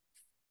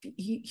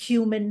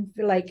human,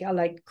 like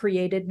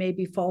created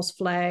maybe false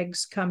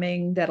flags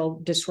coming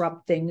that'll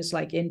disrupt things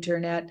like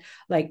internet?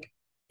 Like,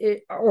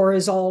 or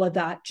is all of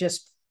that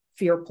just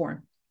fear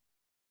porn?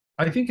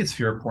 I think it's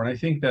fear porn. I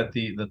think that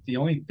the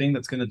only thing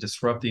that's going to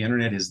disrupt the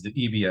internet is the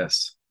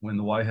EBS when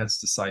the Whiteheads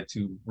decide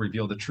to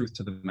reveal the truth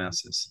to the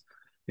masses.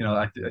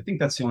 I think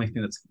that's the only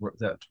thing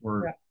that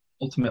we're Yeah.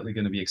 ultimately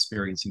going to be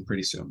experiencing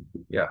pretty soon.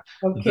 Yeah.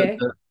 Okay.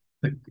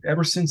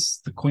 Ever since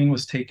the Queen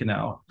was taken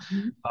out,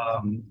 Mhm.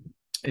 um,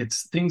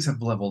 it's things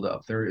have leveled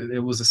up.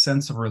 It was a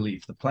sense of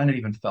relief. The planet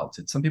even felt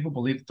it. Some people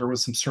believe that there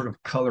was some sort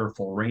of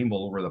colorful rainbow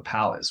over the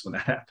palace when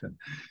that happened.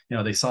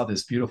 They saw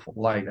this beautiful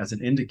light as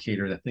an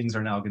indicator that things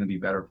are now going to be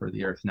better for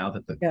the earth now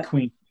that the Yeah.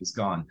 Queen is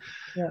gone.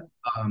 Yeah.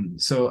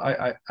 So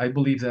I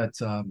believe that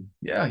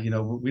yeah,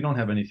 we don't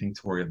have anything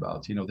to worry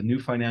about. The new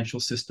financial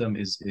system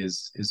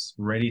is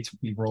ready to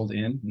be rolled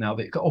in now.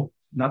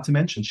 Not to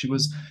mention she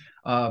was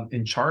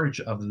in charge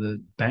of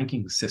the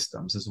banking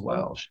systems as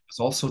well. She was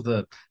also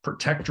the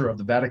protector of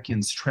the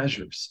Vatican's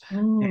treasures,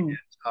 and Mm.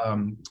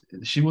 um,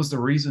 she was the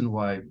reason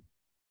why.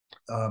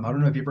 I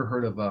don't know if you ever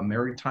heard of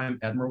maritime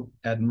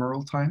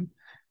admiral time.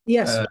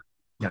 Yes. Uh,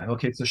 yeah,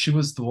 okay. So she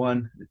was the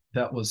one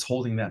that was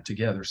holding that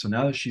together. So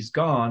now that she's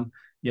gone,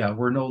 yeah,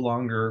 we're no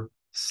longer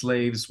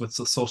slaves with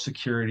Social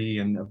Security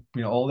and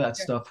all that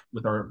Yeah. stuff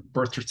with our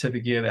birth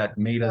certificate that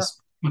made Yeah. us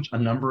put a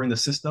number in the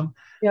system.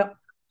 Yeah.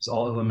 It's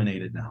all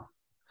eliminated now.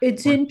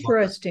 It's We're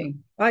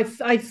interesting. I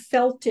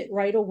felt it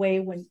right away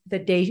when the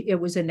day it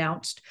was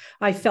announced.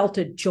 I felt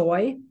a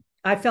joy.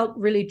 I felt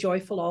really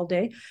joyful all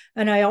day.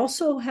 And I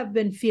also have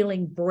been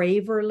feeling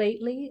braver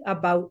lately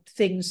about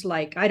things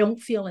like I don't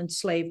feel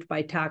enslaved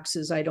by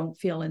taxes. I don't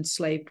feel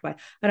enslaved by,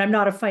 and I'm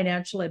not a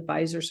financial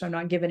advisor, so I'm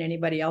not giving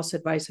anybody else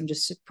advice. I'm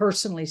just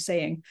personally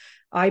saying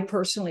I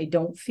personally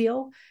don't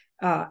feel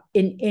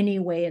in any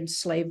way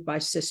enslaved by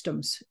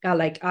systems.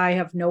 Like I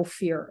have no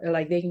fear.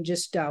 Like they can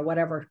just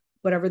whatever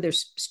their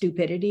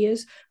stupidity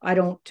is. I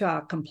don't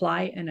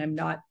comply, and I'm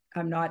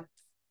not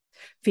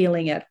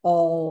feeling at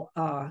all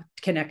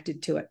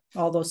connected to it.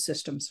 All those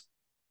systems.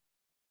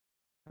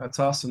 That's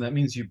awesome. That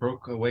means you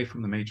broke away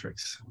from the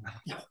matrix.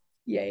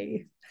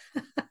 Yay!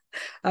 That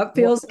Well,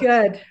 feels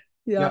good.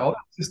 yeah, Yeah, all that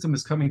system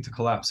is coming to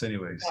collapse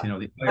anyways. yeah.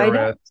 The I know.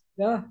 IRS, it's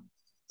Yeah,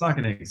 not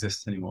going to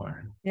exist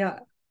anymore. yeah.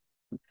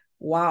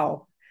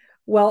 Wow.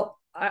 Well,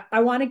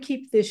 I want to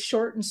keep this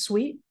short and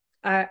sweet.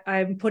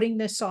 I'm putting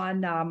this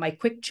on my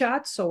quick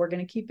chat, so we're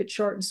going to keep it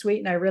short and sweet.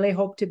 And I really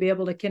hope to be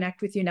able to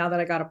connect with you now that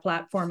I got a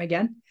platform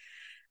again.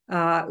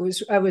 I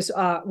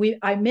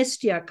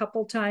missed you a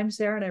couple times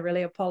there, and I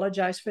really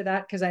apologize for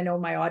that because I know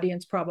my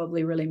audience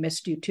probably really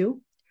missed you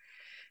too.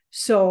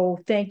 So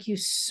thank you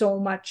so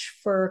much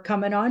for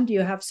coming on. Do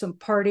you have some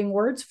parting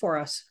words for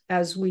us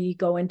as we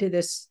go into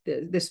this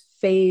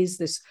phase,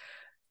 this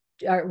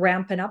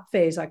ramping up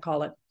phase, I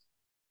call it?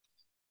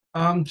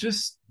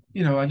 Just,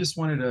 I just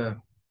wanted to,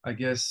 I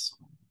guess,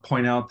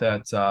 point out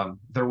that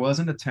there was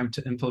an attempt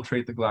to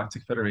infiltrate the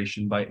Galactic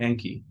Federation by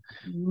Enki.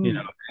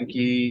 Mm.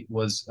 Enki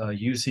was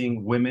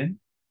using women,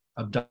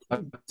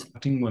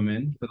 abducting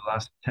women for the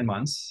last 10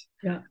 months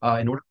Yeah.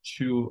 in order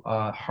to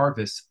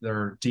harvest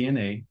their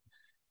DNA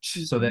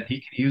so Mhm. that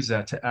he can use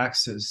that to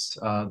access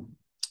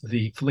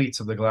the fleets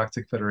of the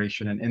Galactic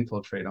Federation and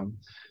infiltrate them.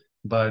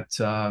 But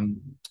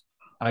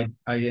I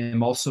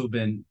am also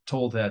been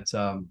told that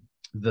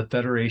the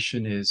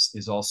Federation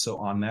is also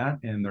on that,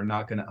 and they're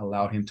not going to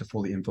allow him to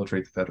fully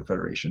infiltrate the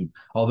Federation.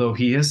 Although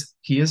he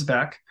is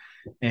back,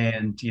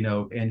 and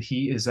and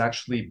he is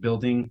actually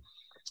building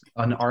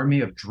an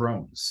army of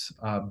drones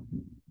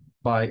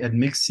by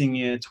admixing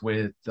it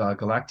with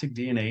galactic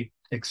DNA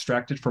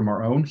extracted from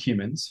our own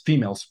humans,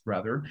 females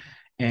rather,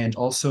 and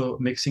also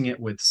mixing it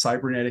with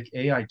cybernetic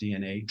AI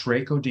DNA,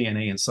 Draco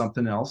DNA, and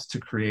something else to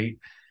create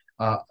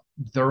uh,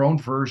 their own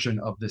version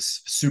of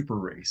this super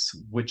race,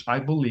 which I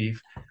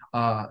believe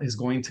is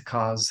going to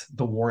cause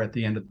the war at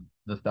the end of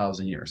the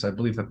 1,000 years. I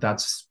believe that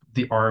that's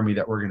the army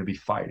that we're going to be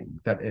fighting,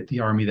 that the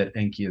army that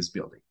Enki is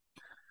building.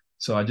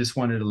 So I just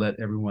wanted to let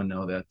everyone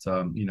know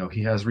that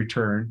he has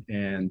returned,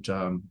 and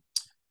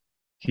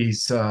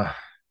he's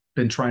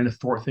been trying to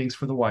thwart things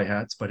for the White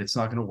Hats, but it's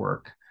not going to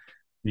work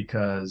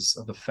because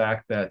of the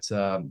fact that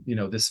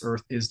this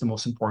Earth is the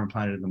most important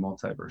planet in the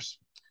multiverse.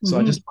 So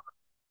I just Mhm.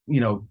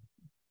 you know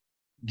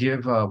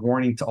give a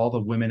warning to all the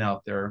women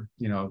out there.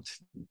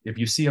 If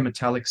you see a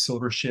metallic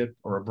silver ship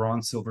or a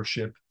bronze silver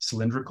ship,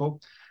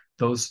 cylindrical,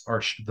 those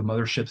are the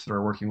motherships that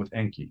are working with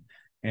Enki.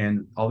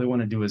 And all they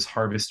want to do is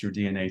harvest your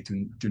DNA.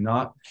 Do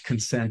not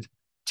consent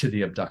to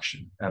the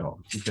abduction at all.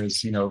 Because,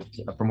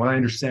 from what I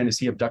understand, is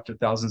he abducted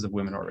thousands of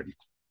women already.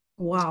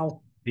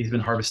 Wow. He's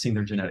been harvesting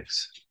their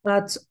genetics.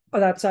 That's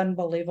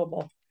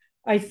unbelievable.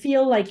 I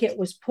feel like it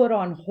was put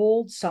on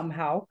hold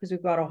somehow because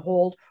we've got a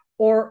hold,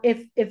 or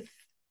if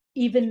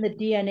even the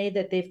DNA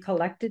that they've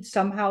collected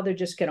somehow they're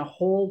just going to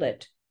hold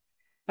it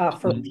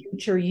for Mm-hmm.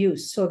 future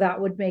use. So that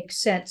would make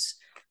sense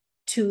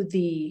to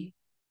the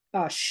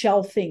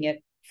shelving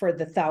it for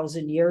the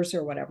 1,000 years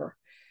or whatever.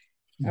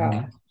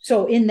 Mm-hmm.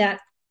 So in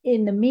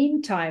the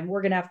meantime,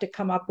 we're going to have to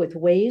come up with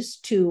ways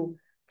to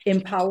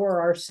empower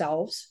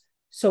ourselves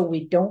so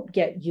we don't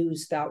get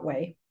used that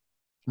way.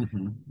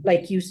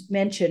 like you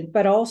mentioned,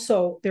 but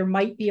also there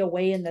might be a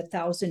way in the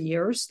 1,000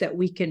 years that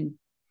we can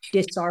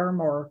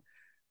disarm or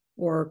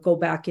go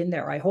back in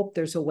there. I hope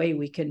there's a way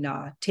we can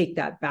take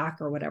that back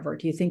or whatever.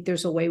 Do you think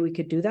there's a way we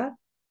could do that?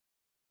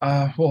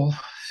 Well,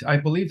 I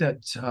believe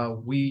that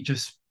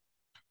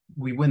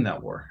we win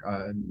that war.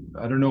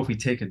 I don't know if we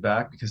take it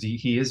back because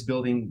he is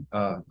building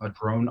a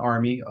drone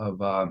army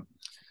of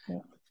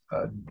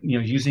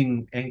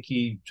using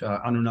Enki,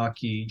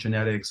 Anunnaki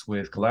genetics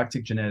with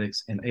galactic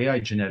genetics and AI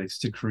genetics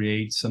to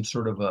create some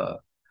sort of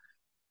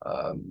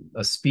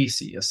a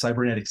species, a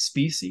cybernetic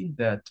species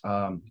that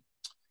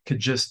could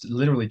just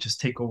literally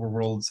just take over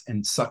worlds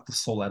and suck the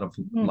soul out of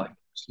life,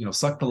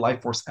 suck the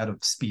life force out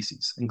of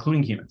species,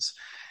 including humans.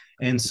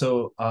 And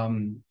so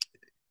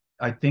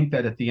I think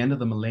that at the end of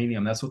the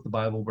millennium, that's what the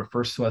Bible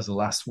refers to as the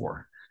last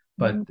war.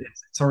 But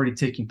it's already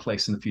taking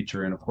place in the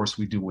future. And of course,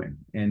 we do win.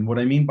 And what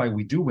I mean by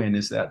we do win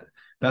is that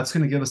that's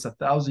going to give us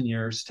 1,000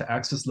 years to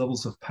access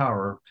levels of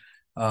power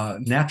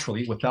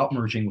naturally without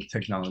merging with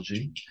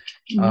technology.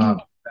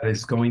 That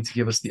is going to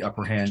give us the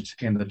upper hand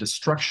in the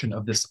destruction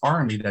of this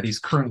army that he's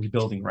currently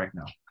building right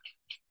now.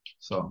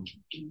 So,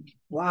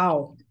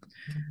 wow.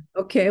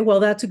 Okay, well,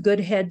 that's a good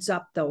heads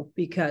up, though,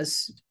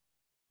 because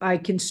I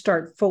can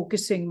start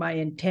focusing my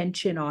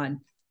intention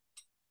on,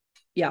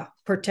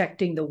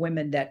 protecting the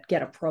women that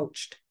get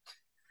approached.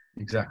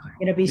 Exactly. I'm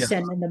going to be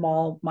sending them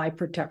all my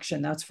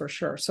protection, that's for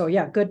sure. So,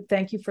 good.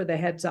 Thank you for the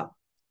heads up.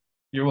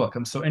 You're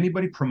welcome. So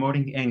anybody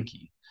promoting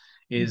Enki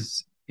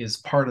is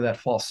part of that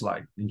false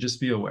light, and just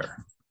be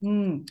aware.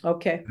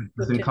 Okay.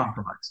 Has been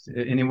compromised.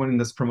 Anyone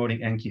that's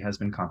promoting Enki has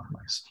been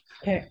compromised.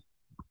 Okay.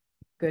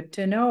 Good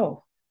to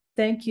know.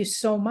 Thank you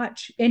so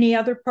much. Any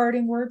other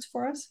parting words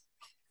for us?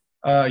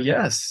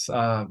 Yes.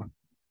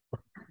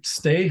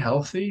 Stay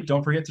healthy.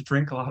 Don't forget to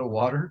drink a lot of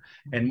water.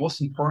 And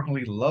most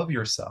importantly, love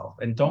yourself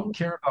and don't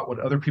care about what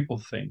other people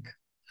think.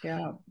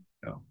 Yeah.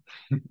 No.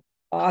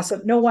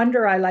 Awesome. No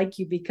wonder I like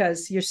you,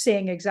 because you're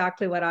saying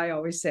exactly what I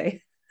always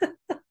say.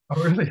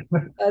 Oh, really?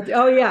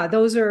 Yeah.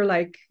 Those are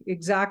like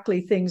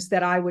exactly things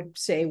that I would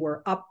say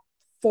were up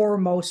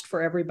foremost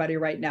for everybody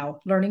right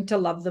now. Learning to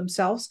love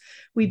themselves.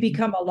 We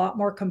become a lot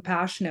more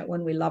compassionate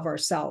when we love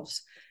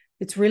ourselves.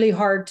 It's really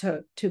hard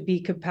to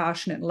be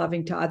compassionate and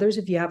loving to others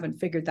if you haven't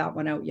figured that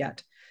one out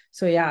yet.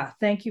 So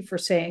thank you for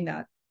saying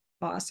that.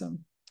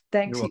 Awesome.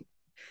 Thanks.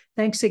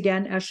 Thanks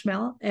again,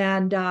 Ismael.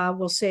 And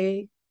we'll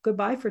say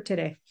goodbye for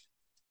today.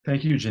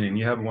 Thank you, Janine.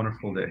 You have a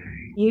wonderful day.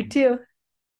 You too.